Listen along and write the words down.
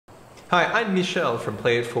Hi, I'm Michel from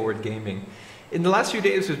Play It Forward Gaming. In the last few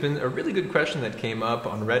days, there's been a really good question that came up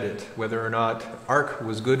on Reddit, whether or not Ark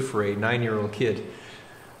was good for a 9-year-old kid.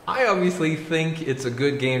 I obviously think it's a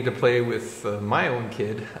good game to play with my own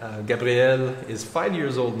kid. Gabriel is 5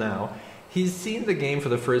 years old now. He's seen the game for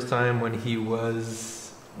the first time when he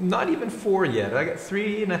was not even 4 yet. I got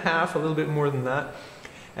 3.5, a little bit more than that.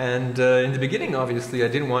 And in the beginning, obviously, I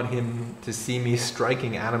didn't want him to see me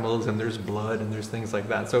striking animals and there's blood and there's things like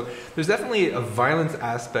that. So there's definitely a violence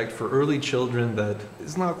aspect for early children that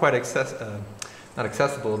is not quite not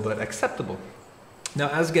accessible, but acceptable. Now,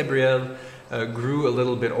 as Gabriel grew a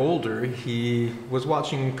little bit older, he was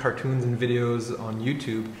watching cartoons and videos on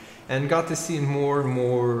YouTube and got to see more and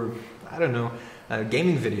more, I don't know,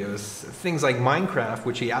 gaming videos. Things like Minecraft,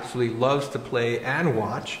 which he absolutely loves to play and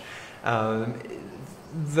watch.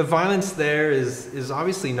 The violence there is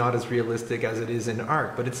obviously not as realistic as it is in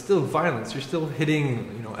Ark, but it's still violence. You're still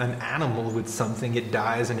hitting, an animal with something, it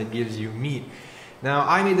dies and it gives you meat. Now,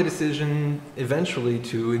 I made the decision eventually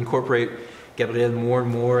to incorporate Gabriel more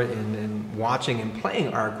and more in watching and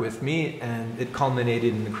playing Ark with me, and it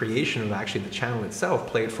culminated in the creation of actually the channel itself,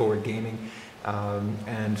 Play It Forward Gaming,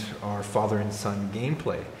 and our father and son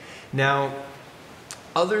gameplay. Now,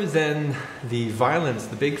 other than the violence,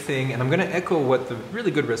 the big thing, and I'm going to echo what the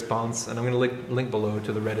really good response, and I'm going to link below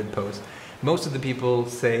to the Reddit post. Most of the people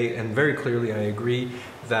say, and very clearly I agree,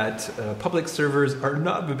 that public servers are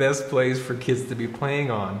not the best place for kids to be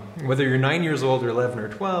playing on. Whether you're 9 years old or 11 or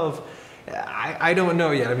 12, I don't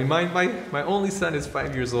know yet. I mean, my only son is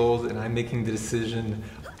 5 years old, and I'm making the decision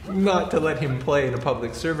not to let him play in a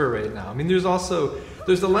public server right now. I mean, there's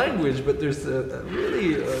the language, but there's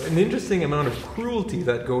really an interesting amount of cruelty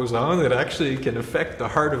that goes on that actually can affect the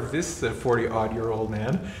heart of this 40-odd-year-old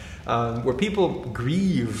man, where people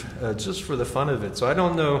grieve just for the fun of it. So I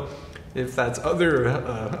don't know if that's other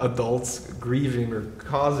adults grieving or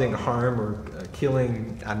causing harm or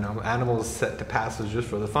killing, I don't know, animals set to passes just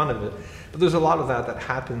for the fun of it. But there's a lot of that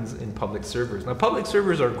happens in public servers. Now, public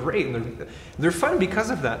servers are great, and they're fun because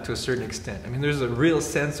of that to a certain extent. I mean, there's a real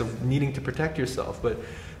sense of needing to protect yourself, but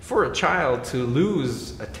for a child to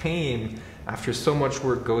lose a tame after so much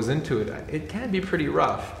work goes into it, it can be pretty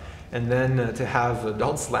rough. And then to have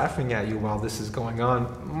adults laughing at you while this is going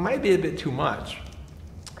on might be a bit too much.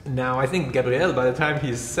 Now, I think Gabriel, by the time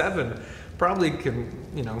he's 7, probably can,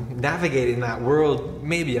 navigate in that world.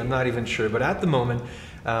 Maybe, I'm not even sure. But at the moment,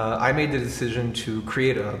 I made the decision to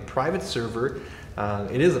create a private server.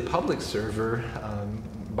 It is a public server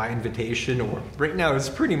by invitation, or right now it's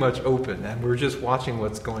pretty much open, and we're just watching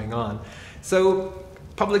what's going on. So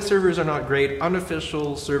public servers are not great.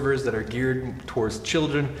 Unofficial servers that are geared towards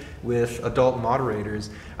children with adult moderators,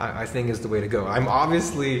 I think is the way to go. I'm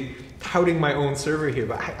obviously touting my own server here,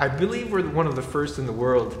 but I believe we're one of the first in the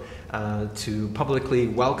world to publicly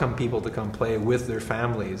welcome people to come play with their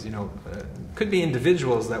families. Could be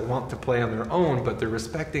individuals that want to play on their own, but they're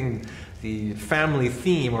respecting the family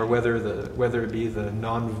theme, or whether it be the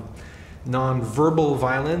non-verbal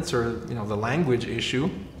violence or the language issue,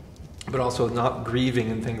 but also not grieving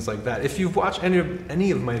and things like that. If you've watched any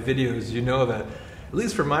of my videos, you know that, at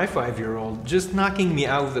least for my 5-year-old, just knocking me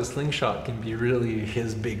out with a slingshot can be really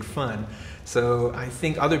his big fun. So I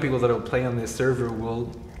think other people that will play on this server will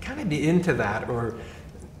kind of be into that, or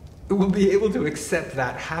will be able to accept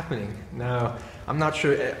that happening. Now, I'm not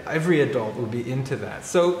sure every adult will be into that.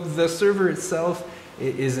 So the server itself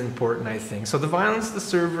is important, I think. So the violence of the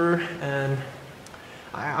server, and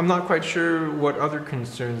I'm not quite sure what other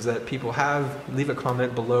concerns that people have. Leave a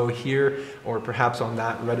comment below here, or perhaps on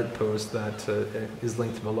that Reddit post that is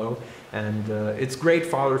linked below. And it's great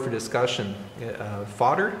fodder for discussion.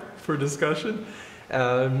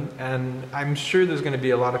 And I'm sure there's going to be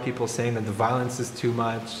a lot of people saying that the violence is too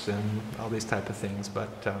much and all these type of things,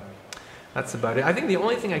 but that's about it. I think the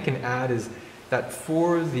only thing I can add is that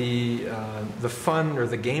for the fun or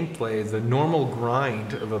the gameplay, the normal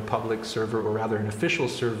grind of a public server, or rather an official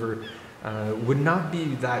server, would not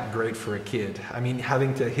be that great for a kid. I mean,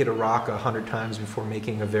 having to hit a rock 100 times before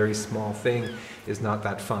making a very small thing is not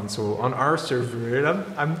that fun. So on our server, and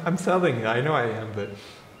I'm selling it, I know I am, but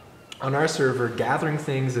on our server, gathering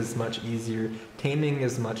things is much easier, taming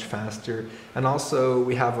is much faster, and also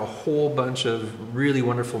we have a whole bunch of really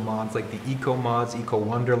wonderful mods like the eco mods, eco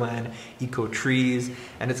wonderland, eco trees,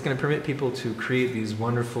 and it's going to permit people to create these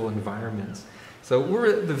wonderful environments. So we're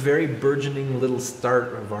at the very burgeoning little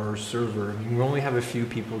start of our server. I mean, we only have a few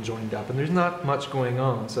people joined up, and there's not much going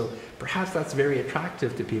on. So perhaps that's very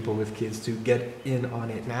attractive to people with kids to get in on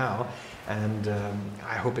it now. And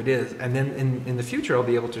I hope it is. And then in the future, I'll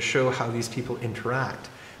be able to show how these people interact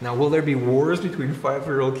Now, will there be wars between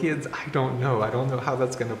 5-year-old kids? I don't know. I don't know how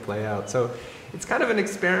that's going to play out. So it's kind of an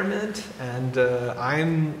experiment, and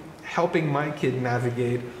I'm helping my kid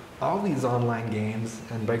navigate all these online games,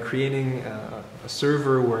 and by creating a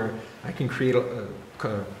server where I can create,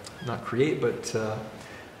 not create, but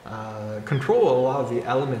control a lot of the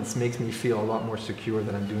elements makes me feel a lot more secure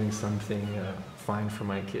that I'm doing something fine for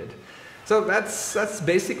my kid. So that's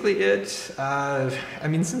basically it. I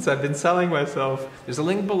mean, since I've been selling myself, there's a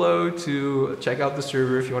link below to check out the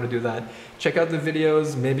server if you want to do that. Check out the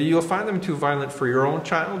videos. Maybe you'll find them too violent for your own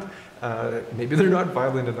child. Maybe they're not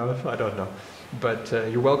violent enough. I don't know. But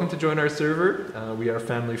you're welcome to join our server. We are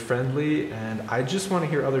family friendly, and I just want to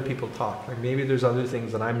hear other people talk. Like maybe there's other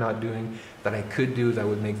things that I'm not doing that I could do that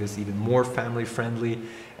would make this even more family friendly,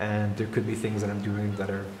 and there could be things that I'm doing that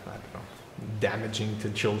are, I don't know, damaging to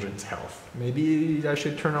children's health. Maybe I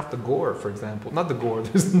should turn off the gore, for example. Not the gore,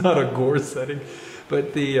 there's not a gore setting,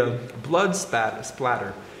 but the blood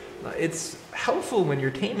splatter. It's helpful when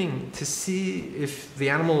you're taming to see if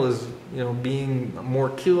the animal is, being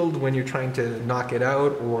more killed when you're trying to knock it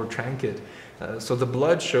out or trank it. So the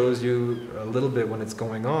blood shows you a little bit when it's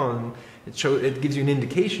going on. It gives you an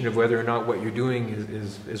indication of whether or not what you're doing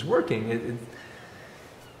is working.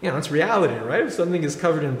 It's reality, right? If something is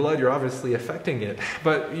covered in blood, you're obviously affecting it.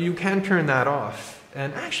 But you can turn that off.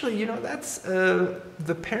 And actually, that's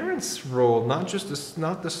the parent's role, not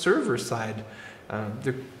the server side.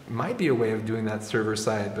 There might be a way of doing that server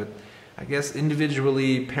side, but I guess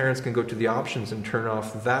individually parents can go to the options and turn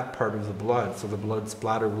off that part of the blood, so the blood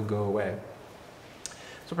splatter will go away.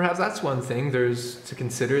 So perhaps that's one thing there's to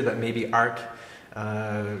consider, that maybe Ark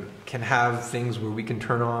can have things where we can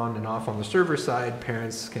turn on and off on the server side.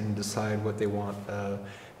 Parents can decide what they want,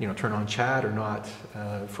 turn on chat or not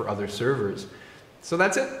for other servers. So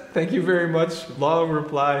that's it. Thank you very much. Long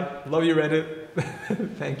reply. Love you, Reddit.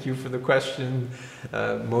 Thank you for the question,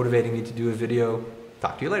 motivating me to do a video.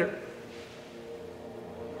 Talk to you later.